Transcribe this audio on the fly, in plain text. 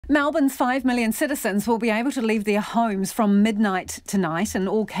Melbourne's 5 million citizens will be able to leave their homes from midnight tonight, and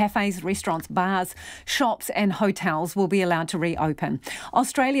all cafes, restaurants, bars, shops and hotels will be allowed to reopen.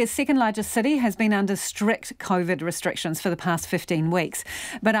 Australia's second largest city has been under strict COVID restrictions for the past 15 weeks.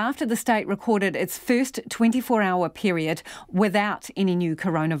 But after the state recorded its first 24-hour period without any new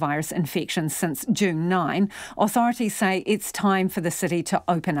coronavirus infections since June 9, authorities say it's time for the city to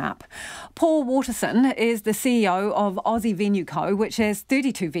open up. Paul Waterson is the CEO of Aussie Venue Co, which has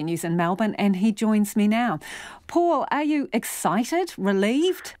 32 venues in Melbourne, and he joins me now. Paul, are you excited,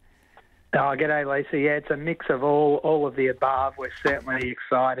 relieved? Oh, g'day, Lisa. Yeah, it's a mix of all of the above. We're certainly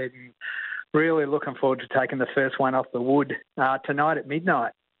excited and really looking forward to taking the first one off the wood tonight at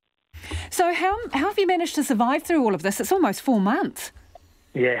midnight. So how have you managed to survive through all of this? It's almost 4 months.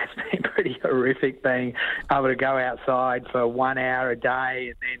 Yeah, it's been pretty horrific being able to go outside for 1 hour a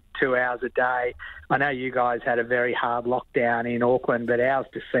day and then 2 hours a day. I know you guys had a very hard lockdown in Auckland, but ours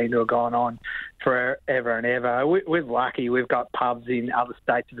just seemed to have gone on forever and ever. We're lucky. We've got pubs in other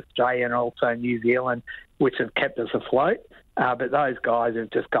states of Australia and also New Zealand, which have kept us afloat. But those guys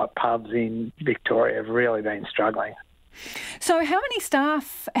who've just got pubs in Victoria have really been struggling. So how many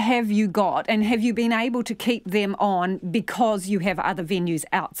staff have you got, and have you been able to keep them on because you have other venues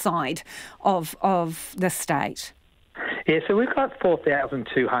outside of the state? Yeah, so we've got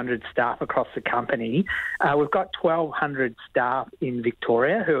 4,200 staff across the company. We've got 1,200 staff in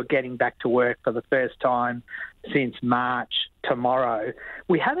Victoria who are getting back to work for the first time since March tomorrow.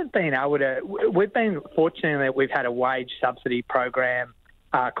 We haven't been able to... We've been fortunate that we've had a wage subsidy program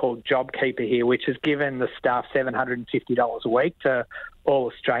called JobKeeper here, which has given the staff $750 a week to all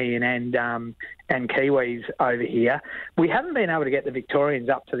Australian and Kiwis over here. We haven't been able to get the Victorians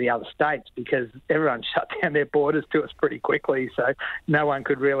up to the other states because everyone shut down their borders to us pretty quickly, so no one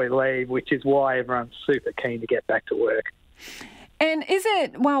could really leave, which is why everyone's super keen to get back to work. And is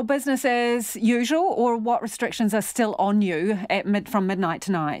it, business as usual, or what restrictions are still on you from midnight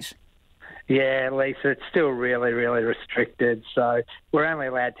tonight? Yeah, Lisa, it's still really, really restricted. So we're only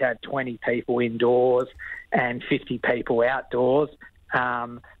allowed to have 20 people indoors and 50 people outdoors.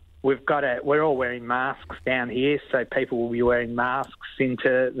 We're all wearing masks down here, so people will be wearing masks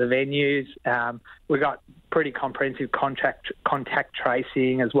into the venues. We've got pretty comprehensive contact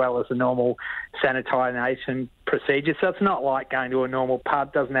tracing as well as the normal sanitisation procedure. So it's not like going to a normal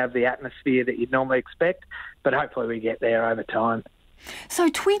pub, doesn't have the atmosphere that you'd normally expect, but hopefully we get there over time. So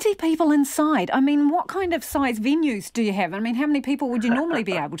 20 people inside. I mean, what kind of size venues do you have? I mean, how many people would you normally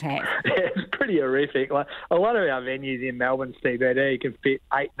be able to have? Yeah, it's pretty horrific. Like, a lot of our venues in Melbourne CBD can fit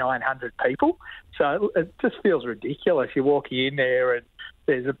 800-900 people. So it just feels ridiculous. You're walking in there and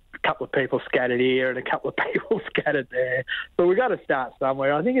there's a couple of people scattered here and a couple of people scattered there. But we've got to start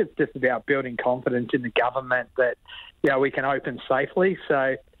somewhere. I think it's just about building confidence in the government that, we can open safely.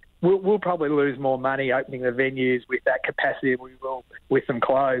 So We'll probably lose more money opening the venues with that capacity than we will with them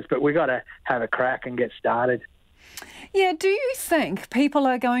closed, but we've got to have a crack and get started. Yeah, do you think people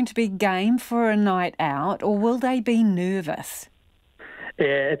are going to be game for a night out, or will they be nervous?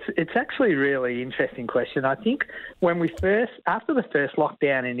 Yeah, it's actually a really interesting question. I think after the first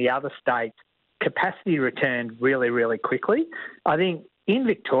lockdown in the other states, capacity returned really, really quickly. I think in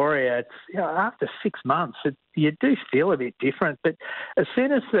Victoria, it's after 6 months, you do feel a bit different. But as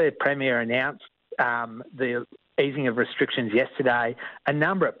soon as the Premier announced the easing of restrictions yesterday, a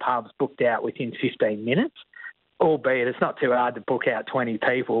number of pubs booked out within 15 minutes, albeit it's not too hard to book out 20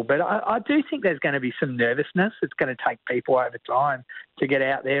 people. But I do think there's going to be some nervousness. It's going to take people over time to get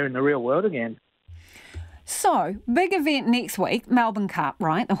out there in the real world again. So, big event next week, Melbourne Cup,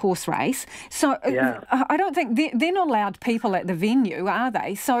 right, the horse race. So, yeah. I don't think they're not allowed people at the venue, are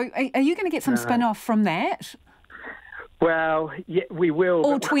they? So, are you going to get some spin-off from that? Well, yeah, we will.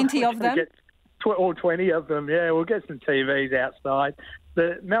 All 20 of them? All 20 of them, yeah. We'll get some TVs outside.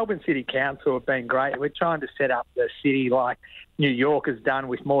 The Melbourne City Council have been great. We're trying to set up the city like New York has done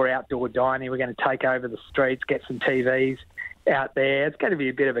with more outdoor dining. We're going to take over the streets, get some TVs out there. It's going to be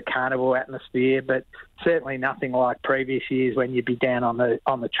a bit of a carnival atmosphere, but certainly nothing like previous years when you'd be down on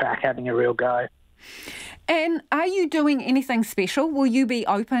the track having a real go. And are you doing anything special? Will you be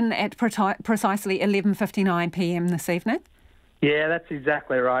open at precisely 11:59 p.m. this evening? Yeah, that's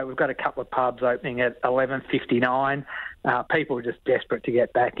exactly right. We've got a couple of pubs opening at 11:59. People are just desperate to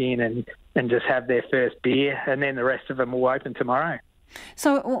get back in and just have their first beer, and then the rest of them will open tomorrow.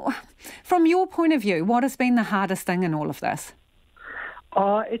 So, from your point of view, what has been the hardest thing in all of this?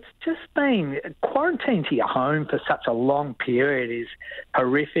 It's just been quarantine to your home for such a long period is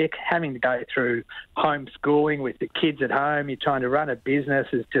horrific. Having to go through homeschooling with the kids at home, you're trying to run a business,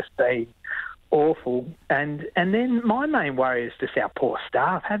 has just been awful. And then my main worry is just our poor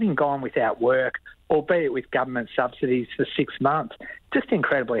staff, having gone without work, albeit with government subsidies for 6 months, just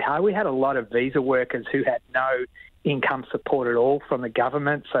incredibly hard. We had a lot of visa workers who had no income support at all from the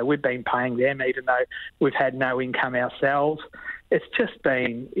government, so we've been paying them even though we've had no income ourselves. It's just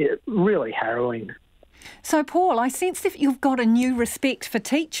been really harrowing. So, Paul, I sense that you've got a new respect for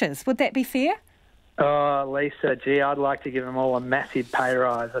teachers. Would that be fair? Oh, Lisa, gee, I'd like to give them all a massive pay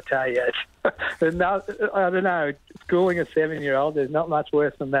rise, I tell you. No, I don't know, schooling a 7-year-old, there's not much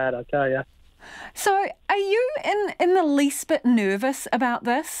worse than that, I tell you. So are you in the least bit nervous about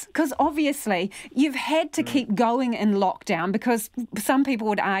this? Because obviously you've had to keep going in lockdown because some people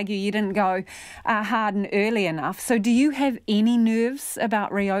would argue you didn't go hard and early enough. So do you have any nerves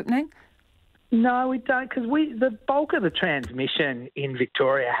about reopening? No, we don't, because the bulk of the transmission in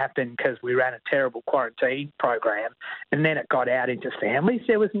Victoria happened because we ran a terrible quarantine program and then it got out into families.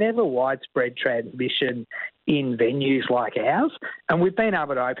 There was never widespread transmission in venues like ours, and we've been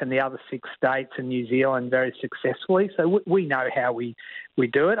able to open the other 6 states and New Zealand very successfully, so we know how we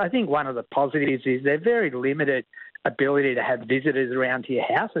do it. I think one of the positives is they're very limited ability to have visitors around to your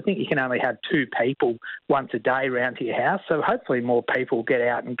house. I think you can only have 2 people once a day around to your house. So hopefully more people get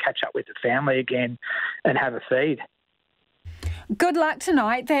out and catch up with the family again and have a feed. Good luck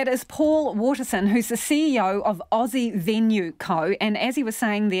tonight. That is Paul Waterson, who's the CEO of Aussie Venue Co. And as he was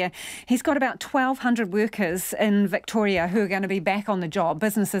saying there, he's got about 1,200 workers in Victoria who are going to be back on the job.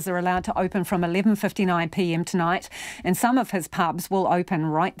 Businesses are allowed to open from 11:59 p.m. tonight, and some of his pubs will open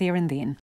right there and then.